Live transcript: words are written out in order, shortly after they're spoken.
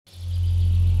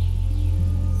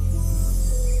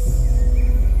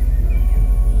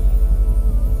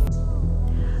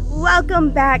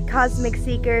Welcome back, Cosmic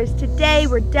Seekers. Today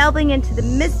we're delving into the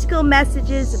mystical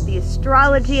messages of the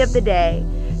astrology of the day.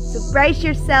 So brace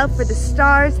yourself, for the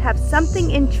stars have something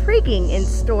intriguing in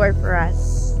store for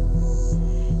us.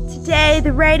 Today,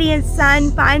 the radiant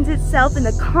sun finds itself in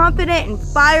the confident and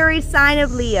fiery sign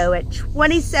of Leo at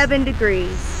 27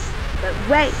 degrees. But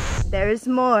wait, there's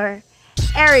more.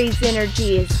 Aries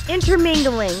energy is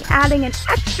intermingling, adding an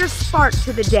extra spark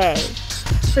to the day.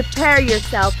 Prepare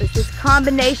yourself, as this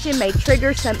combination may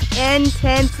trigger some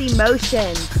intense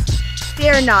emotions.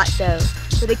 Fear not, though,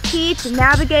 for the key to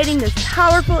navigating this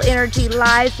powerful energy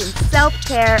lies in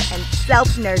self-care and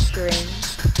self-nurturing.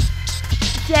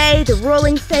 Today, the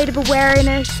ruling state of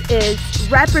awareness is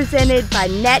represented by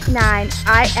Net 9,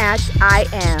 I Act, I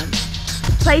Am,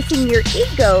 placing your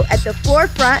ego at the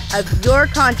forefront of your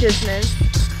consciousness.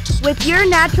 With your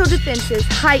natural defenses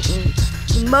heightened,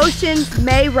 emotions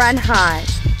may run high,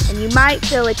 and you might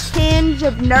feel a tinge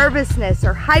of nervousness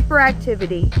or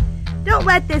hyperactivity. Don't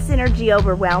let this energy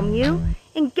overwhelm you.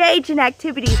 Engage in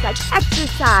activities like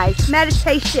exercise,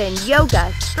 meditation,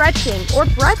 yoga, stretching, or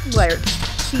breath work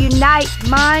to unite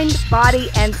mind, body,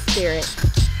 and spirit.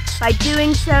 By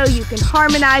doing so, you can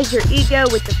harmonize your ego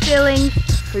with the feelings,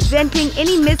 preventing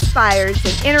any misfires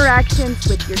in interactions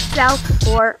with yourself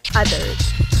or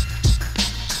others.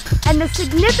 And the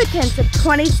significance of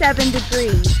 27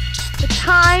 degrees. The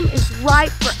time is ripe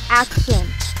for action,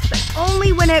 but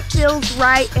only when it feels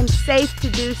right and safe to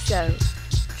do so.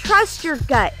 Trust your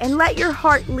gut and let your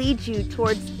heart lead you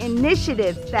towards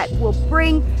initiatives that will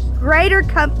bring greater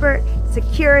comfort,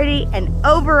 security, and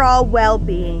overall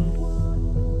well-being.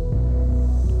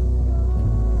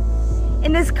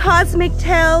 In this cosmic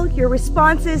tale, your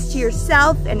responses to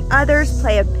yourself and others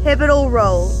play a pivotal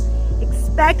role.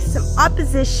 Expect some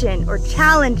opposition or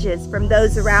challenges from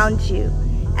those around you,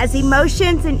 as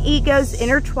emotions and egos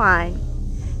intertwine.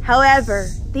 However,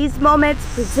 these moments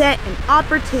present an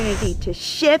opportunity to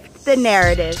shift the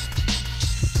narrative.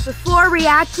 Before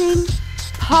reacting,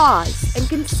 pause and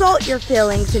consult your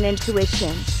feelings and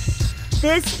intuition.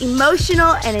 This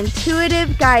emotional and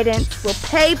intuitive guidance will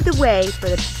pave the way for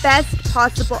the best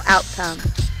possible outcome.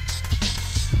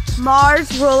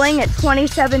 Mars, ruling at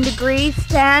 27 degrees,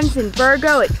 stands in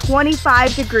Virgo at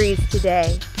 25 degrees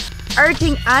today,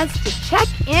 urging us to check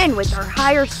in with our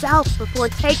higher self before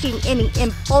taking any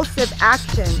impulsive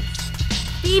actions.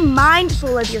 Be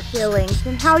mindful of your feelings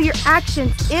and how your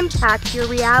actions impact your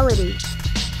reality.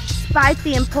 Despite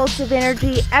the impulsive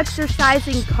energy,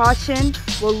 exercising caution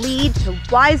will lead to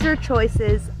wiser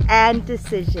choices and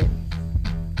decisions.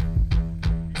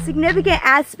 A significant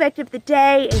aspect of the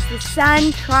day is the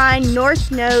Sun trine North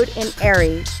Node in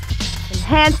Aries,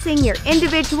 enhancing your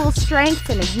individual strengths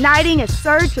and igniting a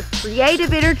surge of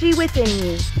creative energy within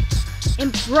you.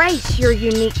 Embrace your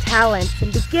unique talents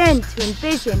and begin to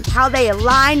envision how they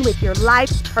align with your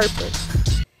life's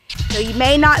purpose. Though you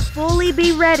may not fully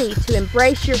be ready to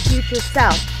embrace your future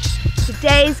self,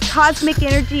 today's cosmic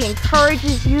energy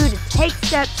encourages you to take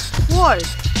steps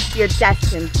towards your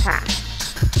destined path.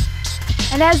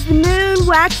 And as the moon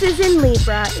waxes in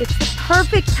Libra, it's the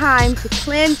perfect time to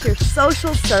cleanse your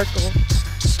social circle,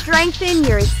 strengthen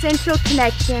your essential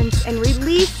connections, and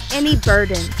release any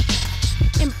burden.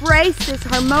 Embrace this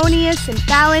harmonious and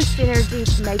balanced energy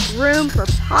to make room for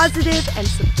positive and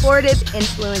supportive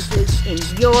influences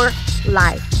in your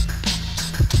life.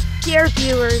 Dear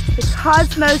viewers, the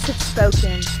cosmos have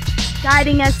spoken,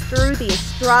 guiding us through the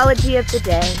astrology of the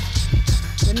day.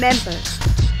 Remember,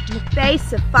 in the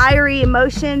face of fiery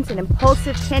emotions and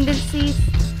impulsive tendencies,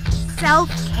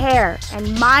 self-care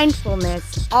and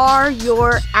mindfulness are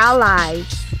your allies.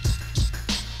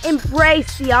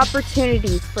 Embrace the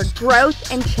opportunities for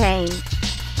growth and change,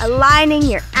 aligning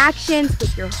your actions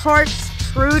with your heart's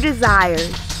true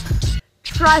desires.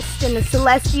 Trust in the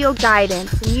celestial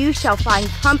guidance, and you shall find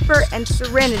comfort and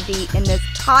serenity in this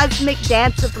cosmic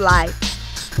dance of life.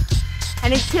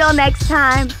 And until next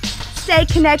time, stay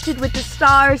connected with the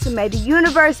stars, and may the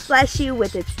universe bless you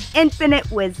with its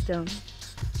infinite wisdom.